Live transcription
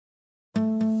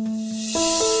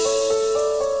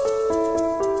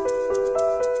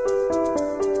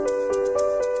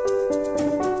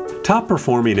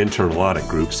Top-performing internal audit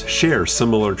groups share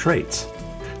similar traits.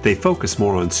 They focus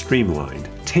more on streamlined,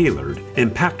 tailored,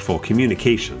 impactful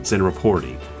communications and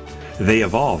reporting. They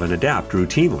evolve and adapt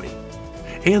routinely.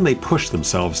 And they push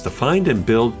themselves to find and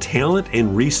build talent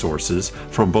and resources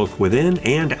from both within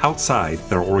and outside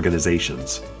their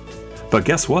organizations. But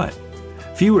guess what?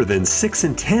 Fewer than 6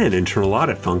 in 10 internal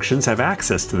audit functions have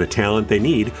access to the talent they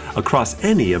need across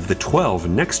any of the 12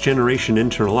 next-generation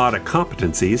internal audit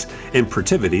competencies in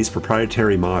Protiviti's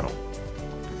proprietary model.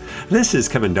 This is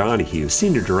Kevin Donahue,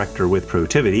 Senior Director with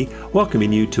Protiviti,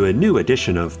 welcoming you to a new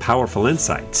edition of Powerful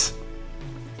Insights.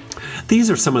 These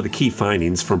are some of the key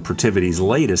findings from Protiviti's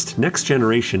latest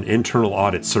Next-Generation Internal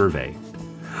Audit Survey.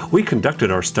 We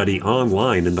conducted our study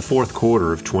online in the fourth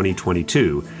quarter of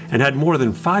 2022 and had more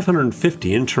than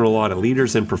 550 internal audit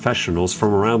leaders and professionals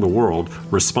from around the world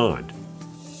respond.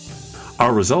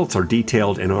 Our results are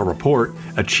detailed in our report,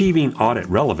 Achieving Audit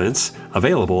Relevance,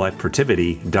 available at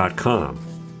protiviti.com.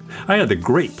 I had the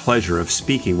great pleasure of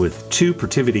speaking with two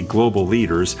Protiviti global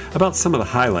leaders about some of the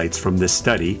highlights from this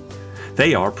study.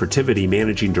 They are Protiviti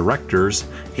Managing Directors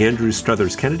Andrew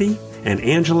Struthers-Kennedy and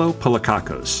Angelo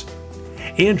Poulikakos.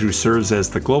 Andrew serves as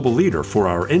the global leader for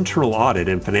our internal audit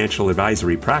and financial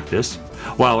advisory practice,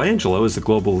 while Angelo is the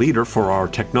global leader for our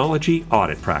technology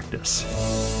audit practice.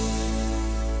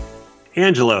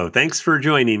 Angelo, thanks for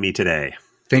joining me today.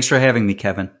 Thanks for having me,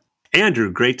 Kevin. Andrew,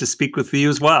 great to speak with you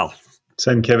as well.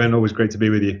 Same, Kevin. Always great to be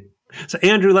with you. So,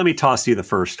 Andrew, let me toss you the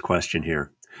first question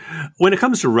here. When it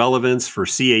comes to relevance for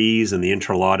CAEs and the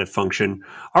internal audit function,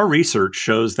 our research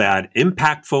shows that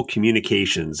impactful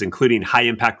communications, including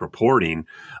high-impact reporting,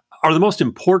 are the most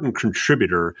important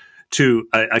contributor to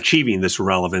achieving this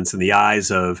relevance in the eyes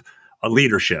of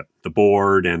leadership, the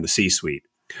board, and the C-suite.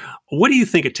 What do you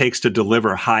think it takes to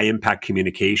deliver high-impact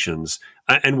communications,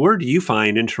 and where do you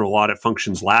find internal audit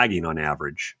functions lagging on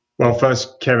average? Well,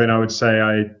 first, Kevin, I would say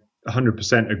I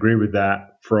 100% agree with that.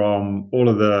 From all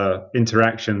of the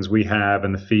interactions we have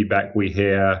and the feedback we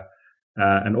hear,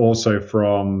 and also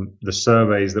from the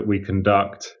surveys that we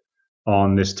conduct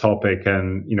on this topic,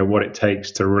 and what it takes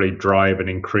to really drive and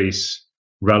increase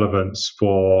relevance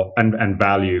for and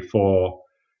value for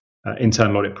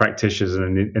internal audit practitioners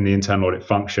and the internal audit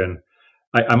function.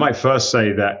 I might first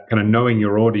say that kind of knowing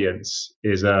your audience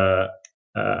is a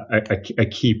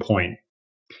key point.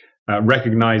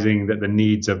 Recognizing that the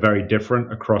needs are very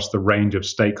different across the range of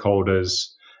stakeholders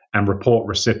and report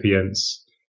recipients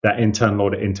that internal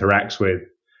audit interacts with.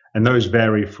 And those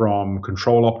vary from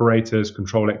control operators,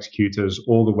 control executors,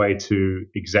 all the way to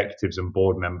executives and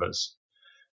board members.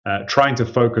 Trying to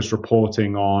focus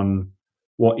reporting on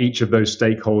what each of those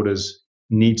stakeholders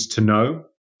needs to know,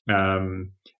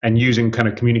 and using kind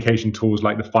of communication tools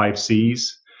like the 5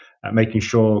 Cs, making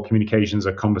sure communications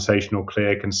are conversational,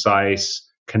 clear, concise,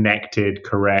 connected,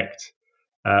 correct,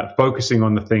 focusing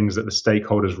on the things that the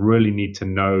stakeholders really need to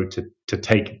know to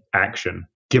take action,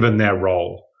 given their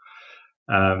role.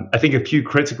 I think a few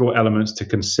critical elements to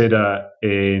consider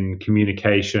in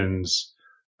communications,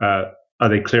 are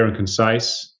they clear and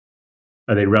concise?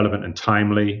 Are they relevant and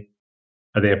timely?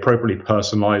 Are they appropriately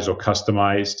personalized or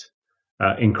customized?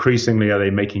 Increasingly, are they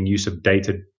making use of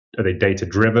data? Are they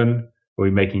data-driven? Are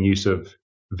we making use of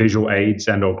visual aids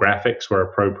and or graphics where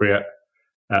appropriate?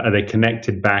 Are they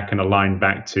connected back and aligned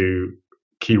back to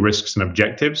key risks and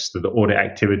objectives that the audit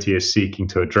activity is seeking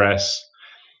to address?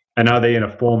 And are they in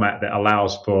a format that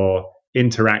allows for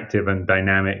interactive and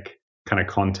dynamic kind of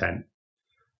content?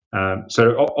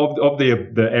 So of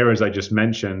the areas I just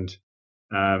mentioned,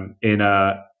 in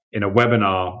a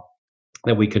webinar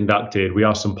that we conducted, we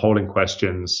asked some polling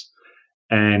questions,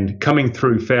 and coming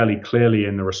through fairly clearly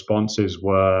in the responses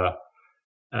were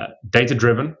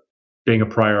data-driven being a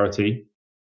priority,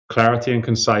 clarity and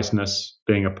conciseness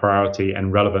being a priority,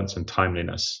 and relevance and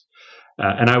timeliness.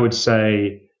 And I would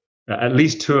say at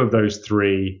least 2 of those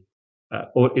 3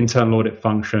 internal audit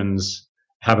functions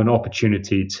have an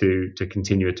opportunity to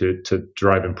continue to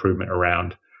drive improvement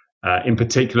around. In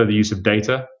particular, the use of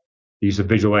data, the use of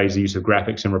visual aids, the use of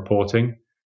graphics in reporting,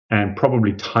 and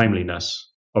probably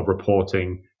timeliness of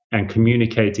reporting and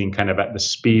communicating kind of at the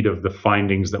speed of the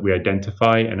findings that we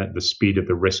identify and at the speed of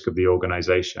the risk of the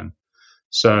organization.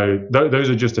 So those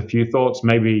are just a few thoughts.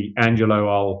 Maybe,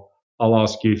 Angelo, I'll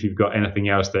ask you if you've got anything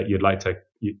else that you'd like to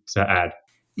add.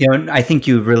 I think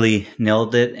you really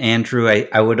nailed it, Andrew.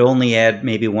 I would only add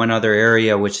maybe one other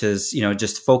area, which is,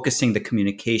 just focusing the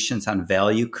communications on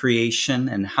value creation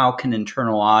and how can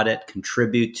internal audit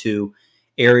contribute to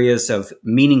areas of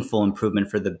meaningful improvement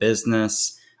for the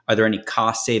business. Are there any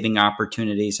cost-saving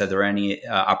opportunities? Are there any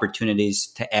opportunities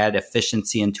to add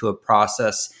efficiency into a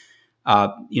process?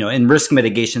 And risk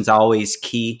mitigation is always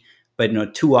key,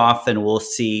 but too often we'll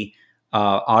see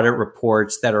audit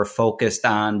reports that are focused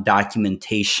on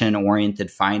documentation-oriented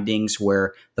findings,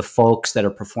 where the folks that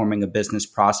are performing a business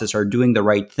process are doing the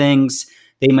right things.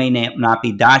 They may not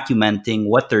be documenting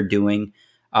what they're doing,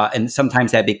 and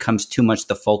sometimes that becomes too much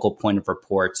the focal point of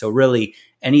report. So really,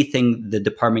 anything the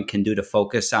department can do to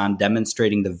focus on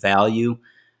demonstrating the value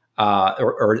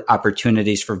or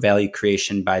opportunities for value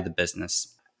creation by the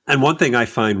business. And one thing I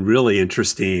find really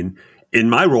interesting in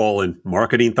my role in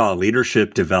marketing thought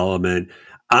leadership development,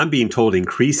 I'm being told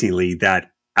increasingly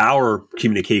that our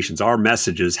communications, our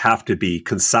messages have to be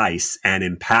concise and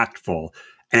impactful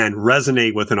and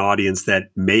resonate with an audience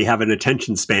that may have an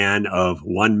attention span of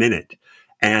 1 minute.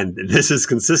 And this is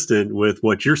consistent with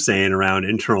what you're saying around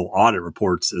internal audit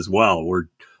reports as well, where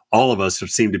all of us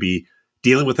seem to be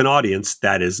dealing with an audience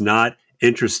that is not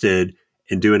interested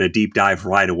in doing a deep dive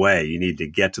right away. You need to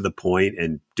get to the point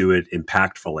and do it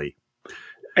impactfully.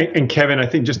 And Kevin, I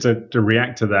think just to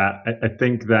react to that, I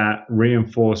think that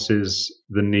reinforces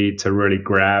the need to really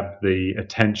grab the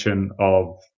attention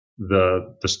of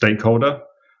the stakeholder.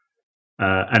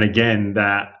 And again,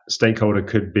 that stakeholder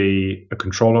could be a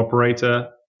control operator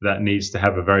that needs to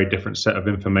have a very different set of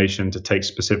information to take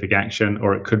specific action,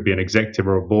 or it could be an executive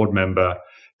or a board member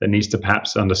that needs to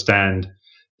perhaps understand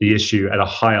the issue at a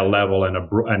higher level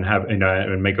and have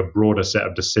and make a broader set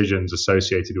of decisions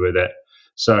associated with it.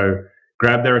 So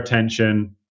grab their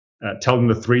attention, tell them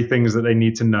the 3 things that they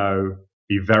need to know,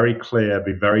 be very clear,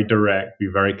 be very direct, be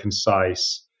very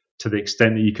concise. To the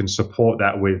extent that you can support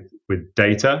that with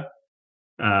data,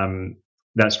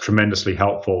 that's tremendously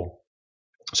helpful.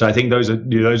 So I think those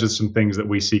are some things that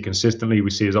we see consistently. We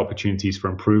see as opportunities for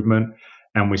improvement,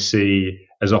 and we see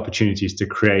as opportunities to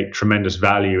create tremendous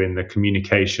value in the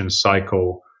communication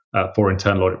cycle for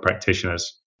internal audit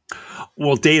practitioners.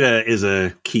 Well, data is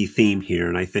a key theme here,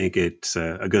 and I think it's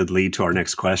a good lead to our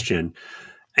next question.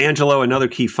 Angelo, another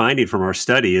key finding from our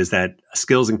study is that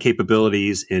skills and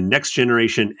capabilities in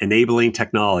next-generation enabling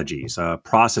technologies,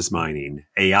 process mining,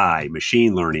 AI,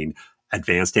 machine learning,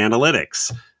 advanced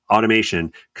analytics,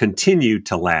 automation, continue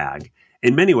to lag.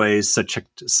 In many ways,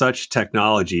 such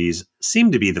technologies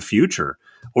seem to be the future,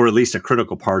 or at least a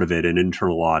critical part of it in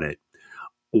internal audit.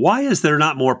 Why is there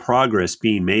not more progress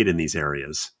being made in these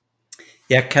areas?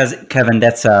 Yeah, Kevin,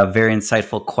 that's a very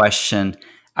insightful question.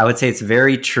 I would say it's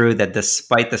very true that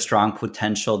despite the strong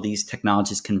potential these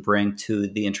technologies can bring to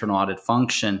the internal audit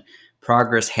function,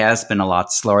 progress has been a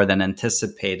lot slower than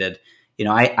anticipated.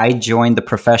 I joined the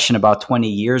profession about 20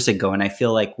 years ago, and I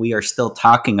feel like we are still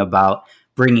talking about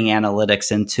bringing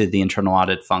analytics into the internal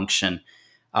audit function.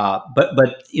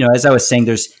 But as I was saying,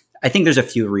 I think there's a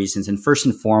few reasons. And first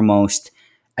and foremost,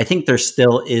 I think there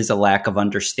still is a lack of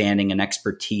understanding and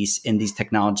expertise in these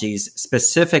technologies,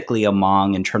 specifically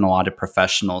among internal audit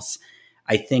professionals.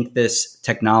 I think this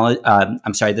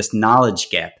knowledge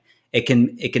gap, it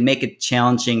can make it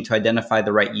challenging to identify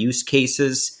the right use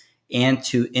cases and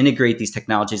to integrate these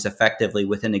technologies effectively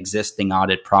within existing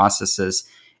audit processes.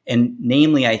 And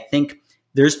namely, I think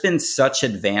there's been such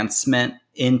advancement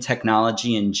in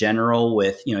technology in general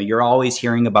with, you're always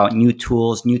hearing about new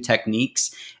tools, new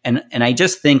techniques. And I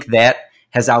just think that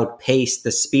has outpaced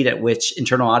the speed at which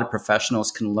internal audit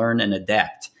professionals can learn and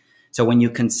adapt. So when you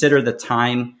consider the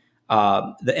time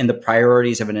and the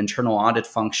priorities of an internal audit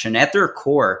function, at their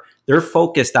core, they're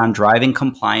focused on driving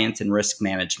compliance and risk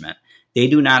management. They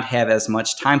do not have as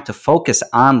much time to focus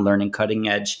on learning cutting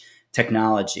edge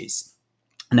technologies.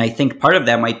 And I think part of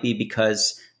that might be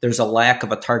because there's a lack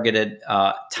of a targeted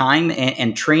time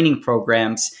and training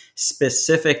programs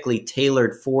specifically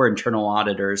tailored for internal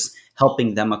auditors,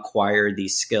 helping them acquire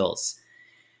these skills.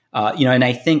 And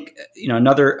I think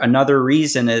another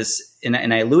reason is,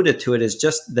 and I alluded to it, is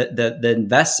just the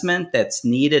investment that's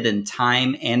needed in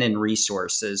time and in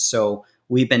resources. So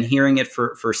we've been hearing it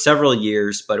for several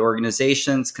years, but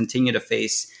organizations continue to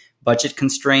face budget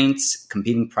constraints,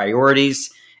 competing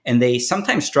priorities, and they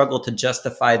sometimes struggle to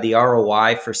justify the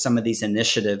ROI for some of these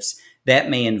initiatives that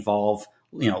may involve,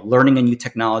 learning a new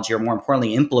technology, or more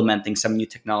importantly, implementing some new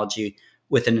technology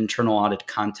with an internal audit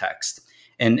context.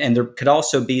 And there could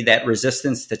also be that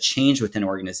resistance to change within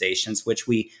organizations, which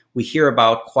we hear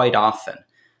about quite often.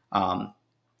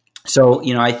 So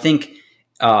I think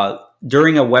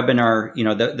during a webinar,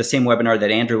 the same webinar that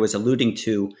Andrew was alluding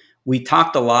to, we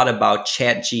talked a lot about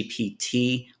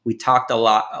ChatGPT. We talked a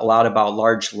lot about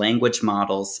large language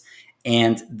models.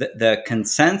 And the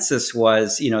consensus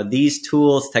was, these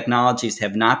tools, technologies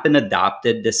have not been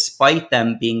adopted despite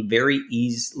them being very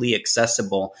easily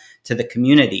accessible to the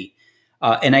community.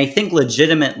 And I think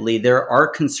legitimately there are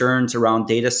concerns around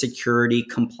data security,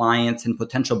 compliance, and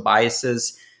potential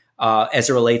biases as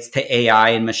it relates to AI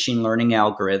and machine learning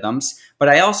algorithms. But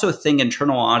I also think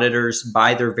internal auditors,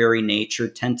 by their very nature,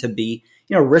 tend to be,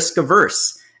 risk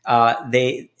averse.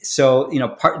 That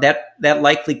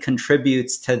likely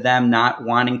contributes to them not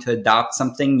wanting to adopt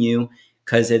something new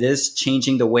because it is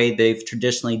changing the way they've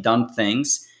traditionally done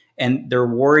things, and they're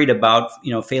worried about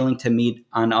failing to meet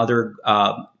on other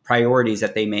priorities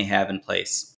that they may have in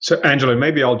place. So, Angelo,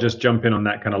 maybe I'll just jump in on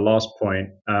that kind of last point.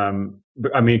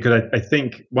 Because I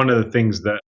think one of the things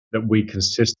that we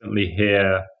consistently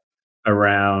hear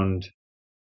around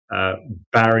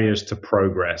barriers to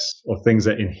progress or things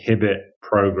that inhibit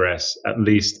progress, at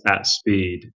least at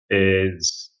speed,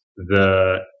 is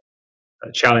the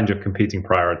challenge of competing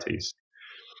priorities.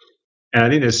 And I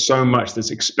think there's so much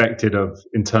that's expected of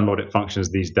internal audit functions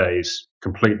these days.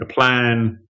 Complete the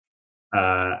plan,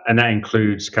 and that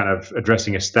includes kind of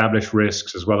addressing established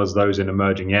risks as well as those in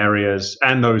emerging areas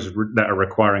and those that are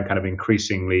requiring kind of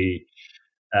increasingly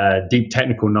deep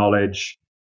technical knowledge,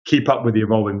 keep up with the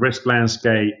evolving risk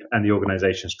landscape and the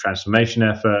organization's transformation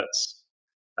efforts,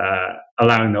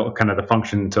 allowing the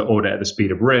function to audit at the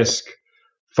speed of risk,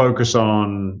 focus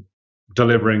on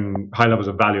delivering high levels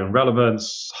of value and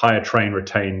relevance, hire, train,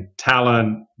 retain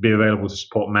talent, be available to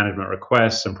support management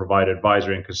requests and provide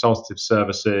advisory and consultative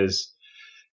services.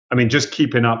 Just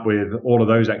keeping up with all of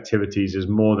those activities is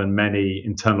more than many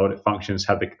internal audit functions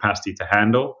have the capacity to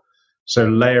handle. So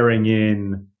layering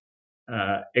in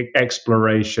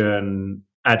exploration,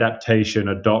 adaptation,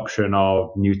 adoption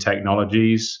of new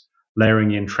technologies,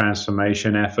 layering in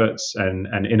transformation efforts and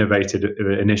innovative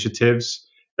initiatives,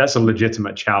 that's a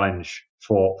legitimate challenge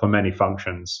for many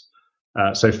functions.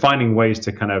 So finding ways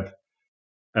to kind of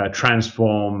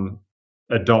transform,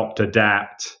 adopt,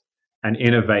 adapt, and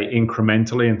innovate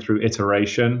incrementally and through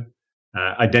iteration,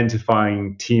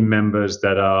 identifying team members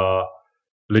that are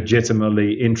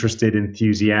legitimately interested,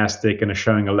 enthusiastic, and are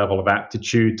showing a level of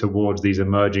aptitude towards these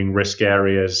emerging risk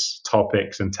areas,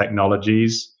 topics, and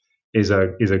technologies is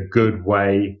a good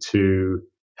way to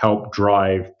help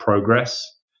drive progress.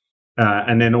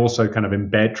 And then also kind of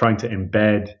trying to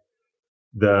embed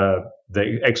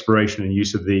the exploration and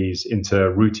use of these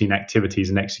into routine activities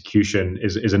and execution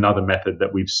is another method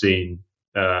that we've seen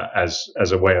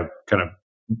as a way of kind of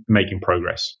making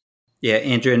progress. Yeah,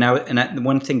 Andrew, and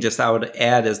one thing just I would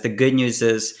add is the good news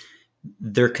is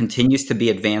there continues to be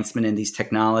advancement in these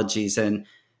technologies, and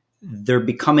they're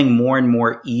becoming more and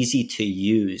more easy to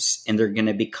use, and they're going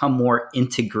to become more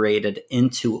integrated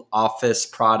into Office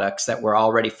products that we're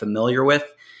already familiar with.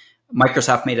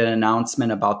 Microsoft made an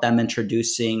announcement about them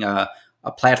introducing a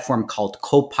platform called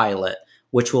Copilot,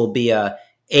 which will be a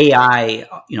AI,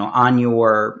 on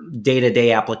your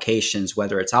day-to-day applications,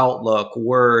 whether it's Outlook,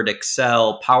 Word,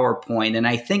 Excel, PowerPoint. And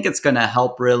I think it's going to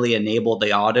help really enable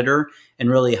the auditor and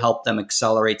really help them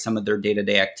accelerate some of their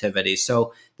day-to-day activities.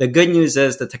 So the good news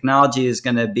is the technology is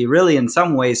going to be really in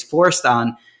some ways forced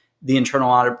on the internal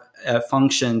audit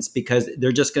functions because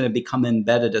they're just going to become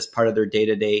embedded as part of their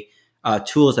day-to-day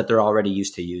tools that they're already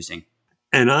used to using.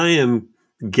 And I am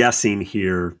guessing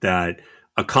here that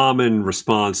a common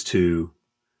response to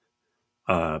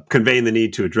conveying the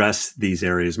need to address these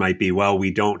areas might be, well,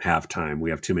 we don't have time. We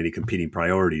have too many competing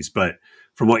priorities. But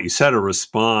from what you said,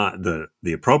 the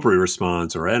appropriate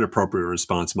response or an appropriate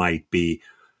response might be,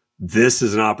 this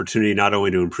is an opportunity not only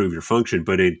to improve your function,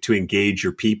 but to engage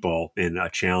your people in a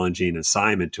challenging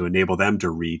assignment to enable them to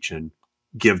reach and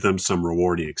give them some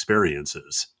rewarding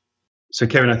experiences. So,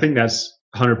 Kevin, I think that's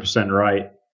 100%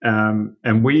 right.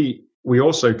 And we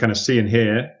also kind of see and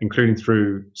hear, including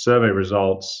through survey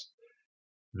results,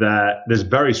 that there's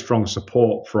very strong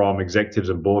support from executives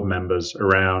and board members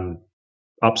around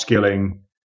upskilling,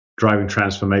 driving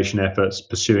transformation efforts,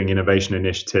 pursuing innovation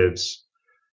initiatives.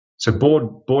 So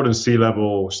board and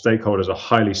C-level stakeholders are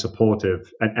highly supportive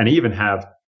and even have,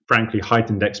 frankly,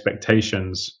 heightened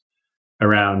expectations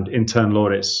around internal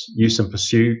audits, use and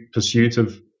pursuit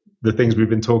of the things we've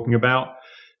been talking about.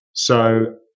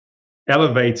 So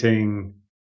elevating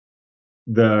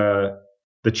the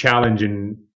challenge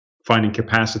in finding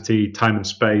capacity, time and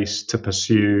space to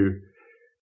pursue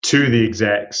to the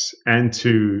execs and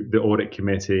to the audit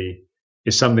committee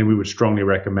is something we would strongly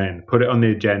recommend. Put it on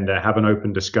the agenda, have an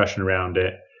open discussion around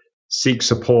it, seek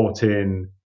support in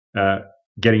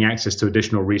getting access to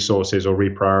additional resources or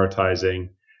reprioritizing,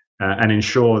 and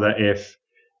ensure that if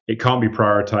it can't be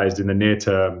prioritized in the near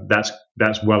term,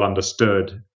 that's well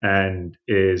understood and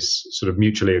is sort of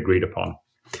mutually agreed upon.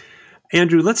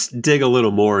 Andrew, let's dig a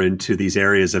little more into these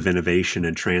areas of innovation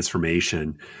and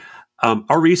transformation.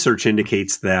 Our research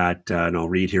indicates that, and I'll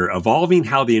read here, evolving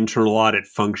how the internal audit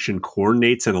function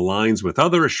coordinates and aligns with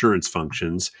other assurance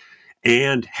functions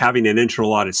and having an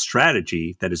internal audit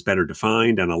strategy that is better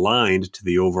defined and aligned to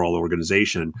the overall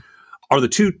organization are the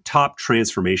two top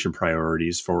transformation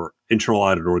priorities for internal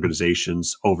audit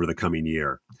organizations over the coming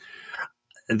year.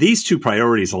 These two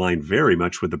priorities align very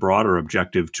much with the broader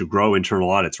objective to grow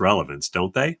internal audit's relevance,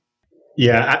 don't they?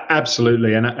 Yeah,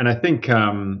 absolutely. And I think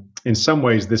in some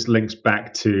ways this links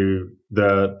back to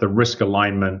the risk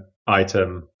alignment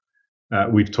item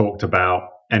we've talked about,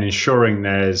 and ensuring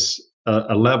there's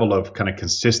a level of kind of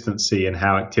consistency in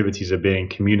how activities are being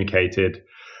communicated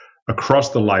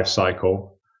across the life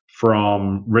cycle,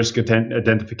 from risk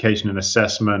identification and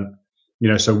assessment.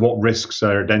 So what risks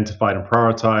are identified and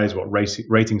prioritized, what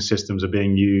rating systems are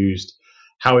being used,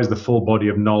 how is the full body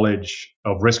of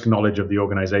risk knowledge of the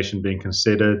organization being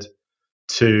considered,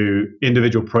 to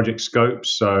individual project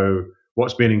scopes. So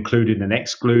what's being included and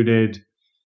excluded,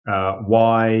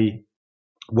 why,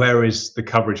 where is the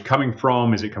coverage coming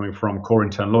from? Is it coming from core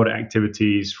internal audit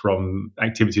activities, from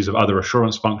activities of other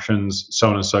assurance functions, so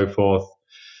on and so forth,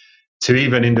 to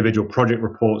even individual project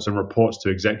reports and reports to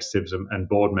executives and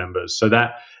board members. So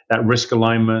that risk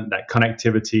alignment, that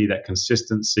connectivity, that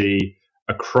consistency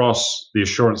across the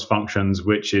assurance functions,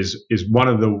 which is one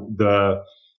of the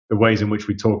ways in which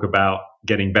we talk about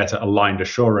getting better aligned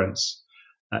assurance.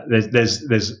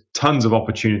 There's tons of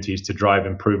opportunities to drive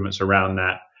improvements around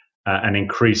that and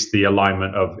increase the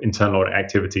alignment of internal audit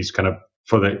activities kind of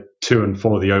to and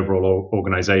for the overall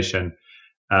organization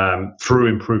through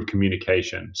improved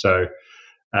communication. So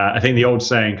I think the old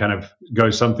saying kind of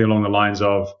goes something along the lines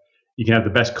of, you can have the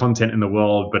best content in the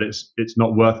world, but it's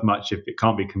not worth much if it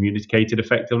can't be communicated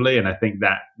effectively. And I think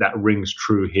that rings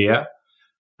true here.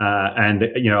 And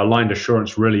aligned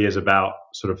assurance really is about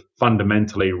sort of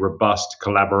fundamentally robust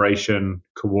collaboration,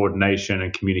 coordination,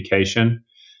 and communication.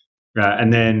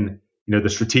 And then the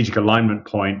strategic alignment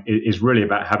point is really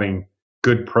about having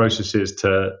good processes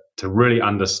to really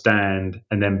understand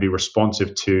and then be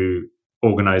responsive to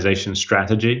organization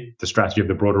strategy, the strategy of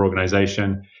the broader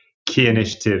organization, key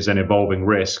initiatives and evolving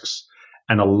risks,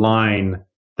 and align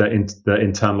the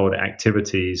internal audit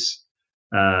activities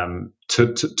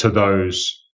to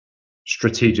those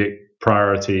strategic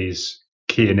priorities,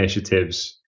 key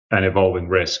initiatives, and evolving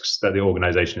risks that the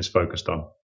organization is focused on.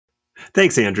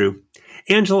 Thanks, Andrew.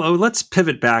 Angelo, let's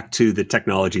pivot back to the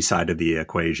technology side of the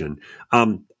equation.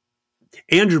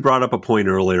 Andrew brought up a point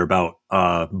earlier about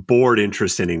board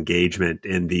interest and engagement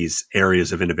in these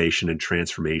areas of innovation and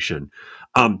transformation.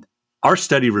 Our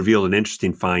study revealed an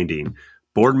interesting finding.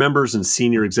 Board members and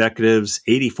senior executives,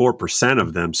 84%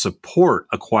 of them support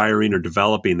acquiring or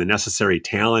developing the necessary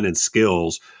talent and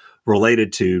skills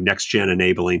related to next-gen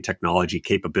enabling technology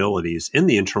capabilities in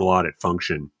the internal audit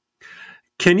function.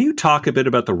 Can you talk a bit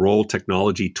about the role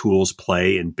technology tools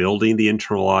play in building the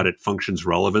internal audit function's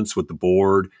relevance with the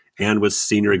board and with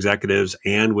senior executives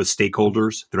and with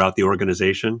stakeholders throughout the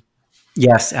organization?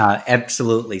 Yes,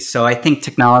 absolutely. So I think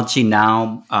technology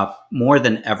now more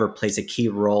than ever plays a key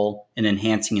role in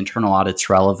enhancing internal audit's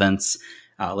relevance.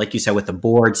 Like you said, with the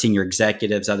board, senior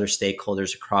executives, other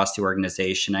stakeholders across the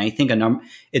organization. And I think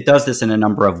it does this in a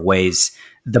number of ways.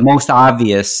 The most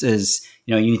obvious is,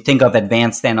 you think of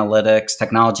advanced analytics,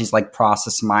 technologies like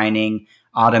process mining,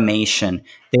 automation.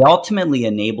 They ultimately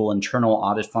enable internal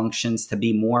audit functions to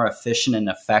be more efficient and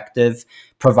effective,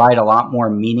 provide a lot more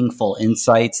meaningful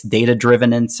insights,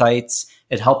 data-driven insights.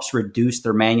 It helps reduce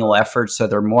their manual efforts so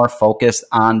they're more focused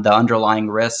on the underlying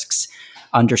risks,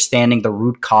 understanding the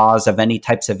root cause of any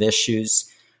types of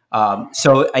issues.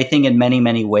 So I think in many,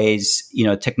 many ways,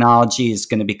 technology is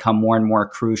going to become more and more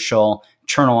crucial.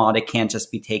 Internal audit can't just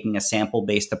be taking a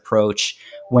sample-based approach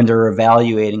when they're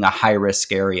evaluating a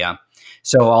high-risk area.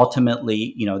 So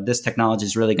ultimately, this technology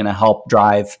is really going to help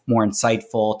drive more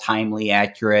insightful, timely,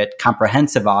 accurate,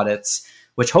 comprehensive audits,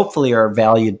 which hopefully are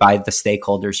valued by the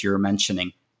stakeholders you were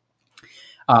mentioning.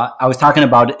 I was talking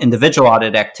about individual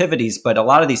audit activities, but a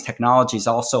lot of these technologies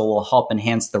also will help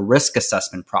enhance the risk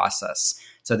assessment process.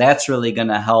 So that's really going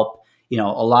to help,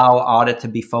 allow audit to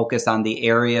be focused on the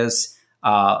areas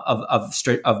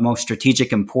of most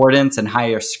strategic importance and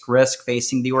highest risk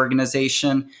facing the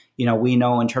organization. We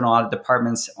know internal audit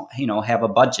departments, have a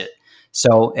budget.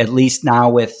 So at least now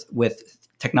with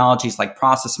technologies like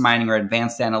process mining or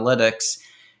advanced analytics,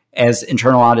 as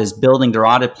internal audit is building their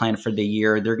audit plan for the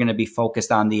year, they're going to be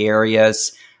focused on the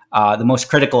areas, the most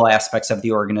critical aspects of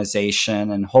the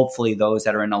organization, and hopefully those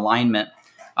that are in alignment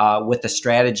with the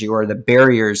strategy or the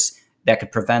barriers that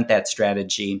could prevent that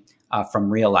strategy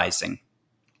from realizing.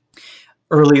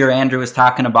 earlier, Andrew was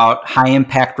talking about high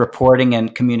impact reporting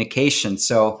and communication.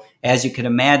 So as you can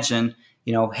imagine,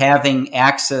 having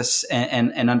access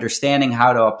and understanding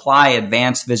how to apply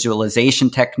advanced visualization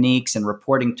techniques and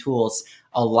reporting tools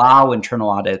allow internal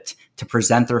audit to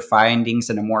present their findings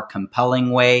in a more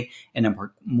compelling way, in a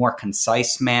more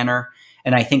concise manner.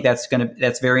 And I think that's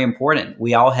very important.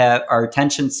 We all have our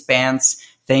attention spans,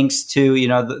 thanks to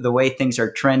the way things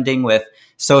are trending with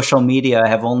social media,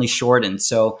 have only shortened.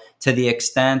 So to the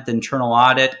extent internal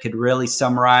audit could really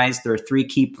summarize their 3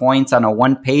 key points on a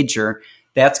one-pager,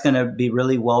 that's going to be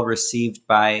really well received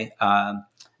by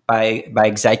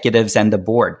executives and the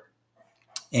board.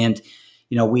 And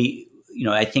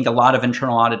I think a lot of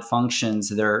internal audit functions,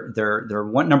 their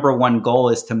number one goal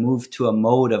is to move to a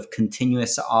mode of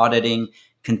continuous auditing,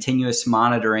 continuous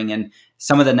monitoring, and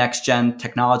some of the next gen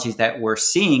technologies that we're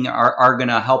seeing are going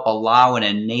to help allow and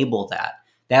enable that.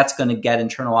 That's going to get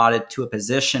internal audit to a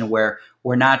position where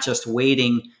we're not just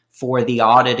waiting for the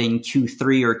audit in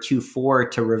Q3 or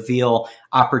Q4 to reveal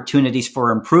opportunities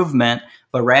for improvement,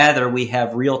 but rather we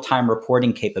have real-time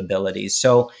reporting capabilities.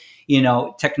 So,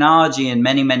 technology in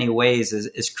many, many ways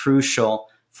is crucial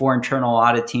for internal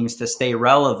audit teams to stay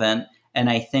relevant. And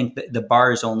I think that the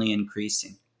bar is only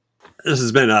increasing. This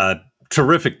has been a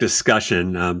terrific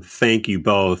discussion. Thank you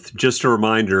both. Just a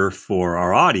reminder for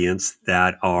our audience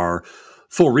that our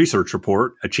full research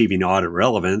report, Achieving Audit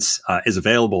Relevance, is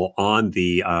available on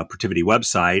the Protiviti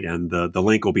website, and the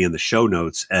link will be in the show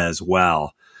notes as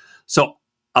well. So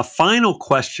a final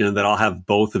question that I'll have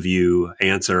both of you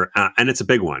answer, and it's a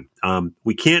big one.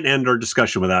 We can't end our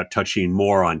discussion without touching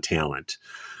more on talent.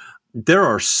 There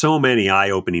are so many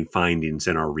eye-opening findings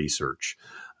in our research.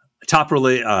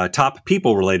 Top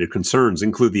people-related concerns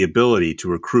include the ability to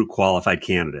recruit qualified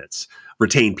candidates,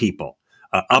 retain people,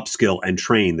 upskill and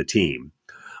train the team.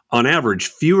 On average,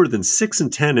 fewer than 6 in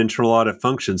 10 internal audit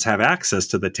functions have access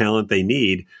to the talent they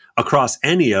need across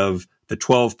any of the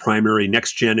 12 primary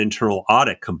next-gen internal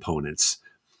audit components.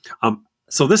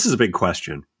 So this is a big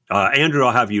question. Andrew,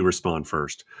 I'll have you respond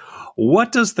first.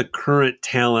 What does the current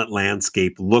talent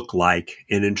landscape look like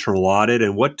in internal audit,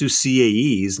 and what do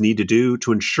CAEs need to do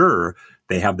to ensure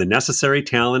they have the necessary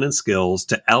talent and skills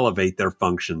to elevate their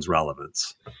function's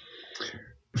relevance?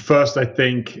 First, I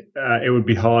think it would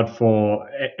be hard for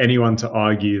anyone to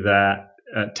argue that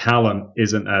talent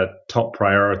isn't a top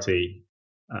priority.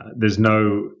 There's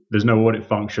no audit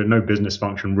function, no business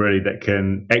function really that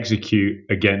can execute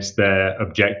against their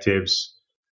objectives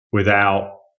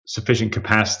without sufficient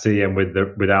capacity and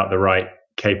without the right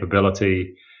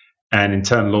capability. And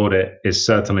internal audit is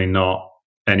certainly not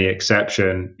any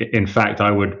exception. In fact,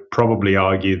 I would probably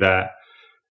argue that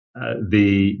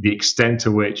the extent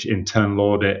to which internal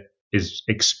audit is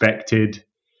expected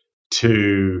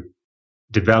to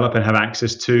develop and have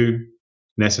access to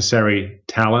necessary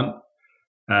talent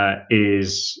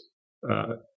is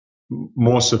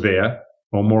more severe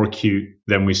or more acute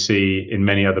than we see in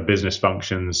many other business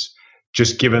functions,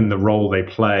 just given the role they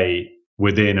play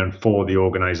within and for the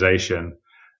organization.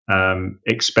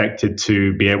 Expected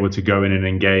to be able to go in and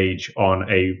engage on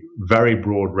a very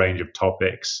broad range of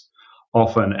topics,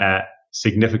 often at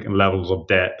significant levels of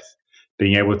depth,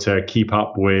 being able to keep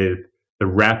up with the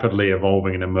rapidly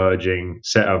evolving and emerging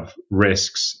set of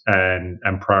risks and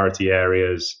priority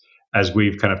areas, as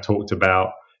we've kind of talked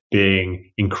about,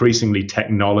 being increasingly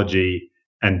technology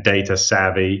and data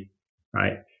savvy,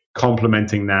 right?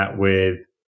 Complementing that with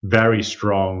very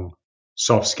strong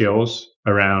soft skills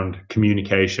around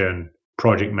communication,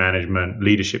 project management,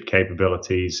 leadership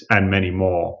capabilities, and many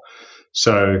more.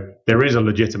 So there is a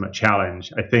legitimate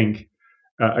challenge. I think,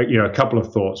 a couple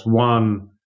of thoughts. One,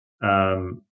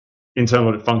 internal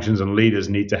audit functions and leaders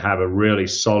need to have a really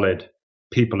solid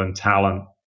people and talent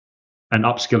and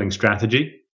upskilling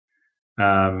strategy,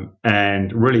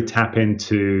 and really tap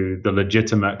into the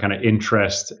legitimate kind of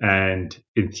interest and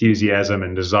enthusiasm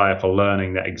and desire for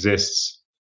learning that exists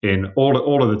in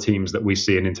all of the teams that we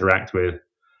see and interact with.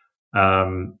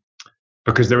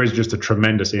 Because there is just a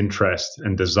tremendous interest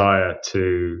and desire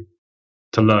to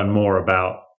learn more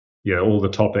about all the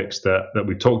topics that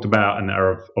we've talked about and that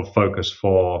are of focus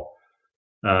for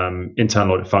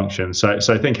internal audit functions. So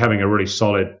I think having a really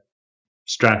solid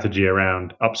strategy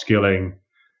around upskilling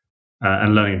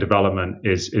and learning and development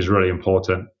is really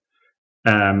important.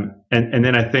 And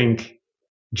then I think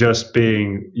just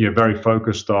being very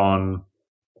focused on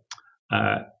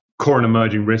core and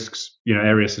emerging risks,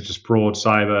 areas such as fraud,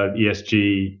 cyber,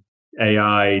 ESG,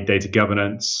 AI, data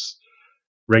governance,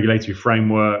 regulatory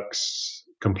frameworks,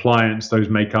 compliance. Those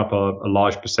make up a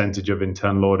large percentage of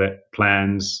internal audit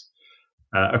plans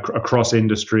across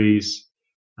industries.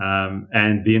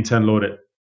 And the internal audit,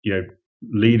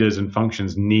 leaders and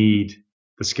functions need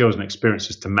the skills and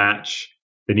experiences to match.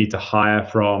 They need to hire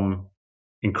from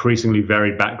increasingly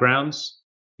varied backgrounds.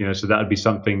 So that would be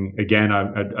something, again,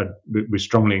 we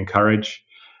strongly encourage,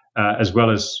 as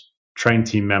well as train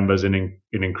team members in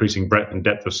increasing breadth and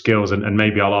depth of skills. And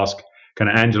maybe I'll ask kind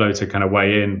of Angelo to kind of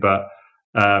weigh in, but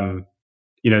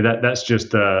that's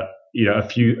just a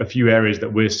few areas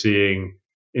that we're seeing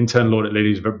internal audit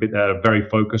leaders are very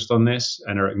focused on this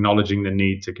and are acknowledging the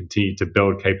need to continue to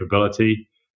build capability,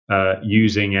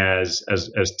 using as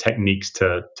techniques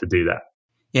to do that.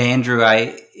 Yeah, Andrew,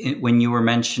 when you were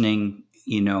mentioning,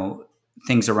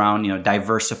 things around,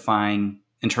 diversifying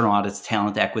internal audit's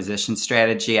talent acquisition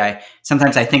strategy,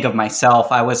 sometimes I think of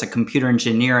myself. I was a computer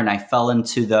engineer and I fell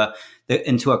into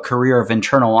into a career of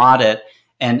internal audit.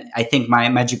 And I think my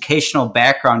educational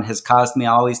background has caused me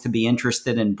always to be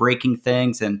interested in breaking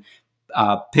things and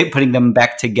putting them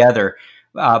back together.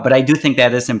 But I do think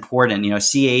that is important.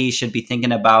 CAE should be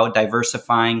thinking about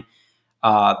diversifying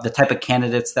the type of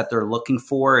candidates that they're looking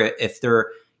for. If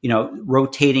they're,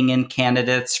 rotating in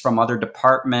candidates from other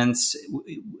departments,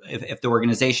 if the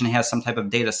organization has some type of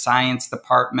data science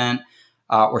department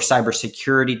or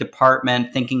cybersecurity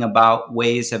department, thinking about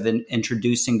ways of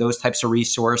introducing those types of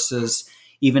resources,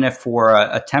 even if for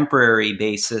a temporary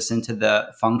basis into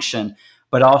the function,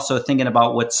 but also thinking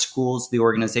about what schools the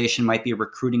organization might be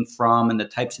recruiting from and the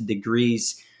types of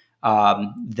degrees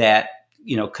that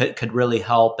could really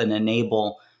help and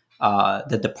enable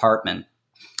the department.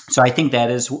 So I think that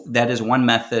is one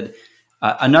method.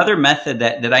 Another method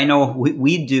that I know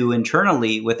we do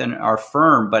internally within our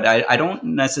firm, but I don't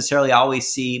necessarily always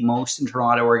see most internal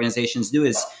audit organizations do,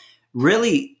 is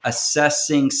really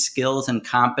assessing skills and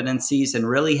competencies and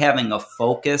really having a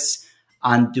focus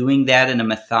on doing that in a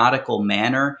methodical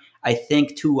manner. I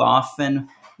think too often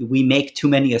we make too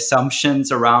many assumptions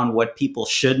around what people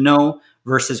should know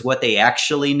versus what they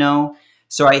actually know.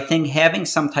 So I think having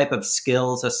some type of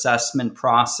skills assessment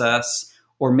process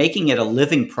or making it a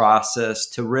living process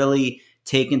to really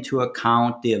take into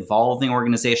account the evolving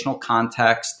organizational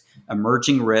context,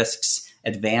 emerging risks,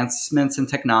 advancements in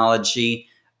technology,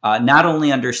 not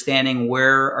only understanding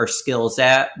where our skills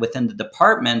at within the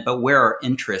department, but where our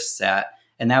interests at.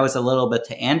 And that was a little bit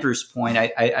to Andrew's point.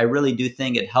 I really do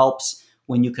think it helps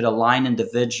when you could align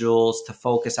individuals to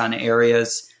focus on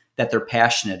areas that they're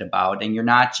passionate about. And you're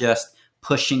not just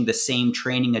pushing the same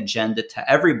training agenda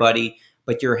to everybody,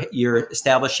 but you're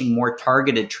establishing more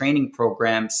targeted training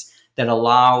programs that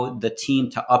allow the team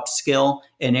to upskill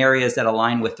in areas that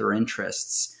align with their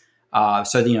interests.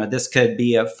 So this could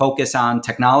be a focus on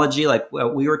technology, like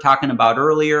what we were talking about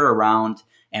earlier around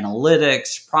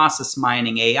analytics, process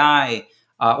mining, AI,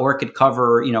 or it could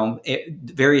cover,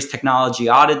 various technology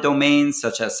audit domains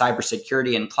such as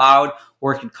cybersecurity and cloud,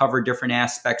 or it could cover different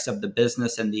aspects of the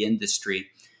business and the industry.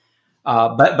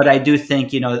 But I do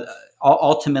think,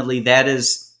 ultimately that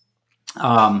is,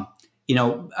 an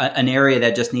area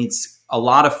that just needs a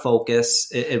lot of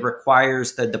focus. It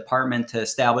requires the department to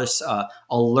establish a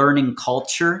learning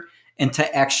culture and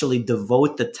to actually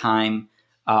devote the time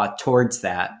towards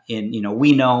that. And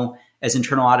we know as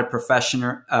internal audit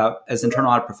professionals,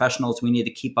 we need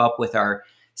to keep up with our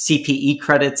CPE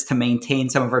credits to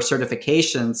maintain some of our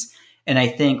certifications. And I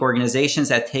think organizations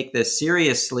that take this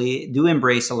seriously do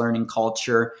embrace a learning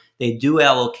culture. They do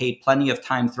allocate plenty of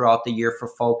time throughout the year for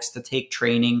folks to take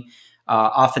training.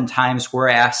 Oftentimes we're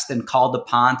asked and called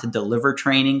upon to deliver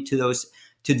training to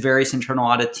various internal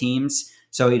audit teams.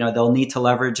 So, they'll need to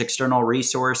leverage external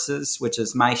resources, which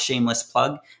is my shameless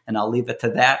plug, and I'll leave it to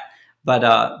that. But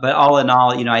all in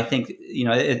all, I think,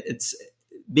 it's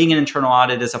being an internal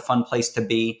audit is a fun place to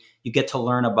be. You get to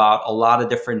learn about a lot of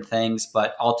different things,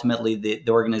 but ultimately the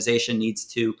organization needs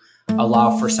to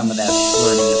allow for some of that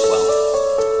learning as well.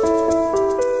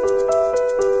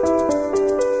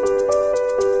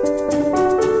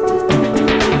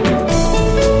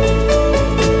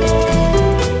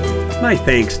 My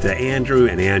thanks to Andrew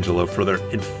and Angelo for their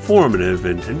informative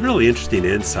and really interesting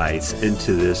insights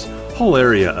into this whole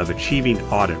area of achieving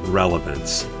audit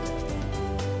relevance.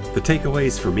 The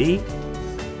takeaways for me?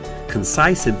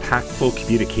 Concise, impactful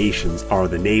communications are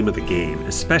the name of the game,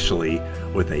 especially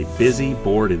with a busy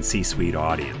board and C-suite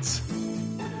audience.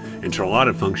 Internal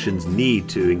audit functions need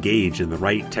to engage in the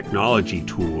right technology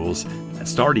tools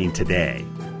starting today.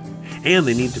 And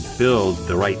they need to build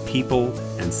the right people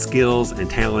and skills and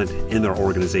talent in their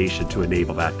organization to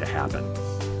enable that to happen.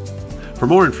 For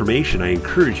more information, I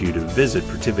encourage you to visit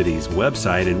Protiviti's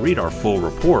website and read our full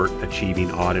report,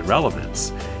 Achieving Audit Relevance.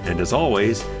 And as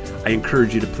always, I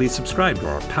encourage you to please subscribe to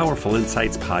our Powerful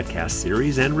Insights podcast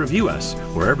series and review us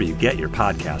wherever you get your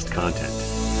podcast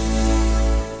content.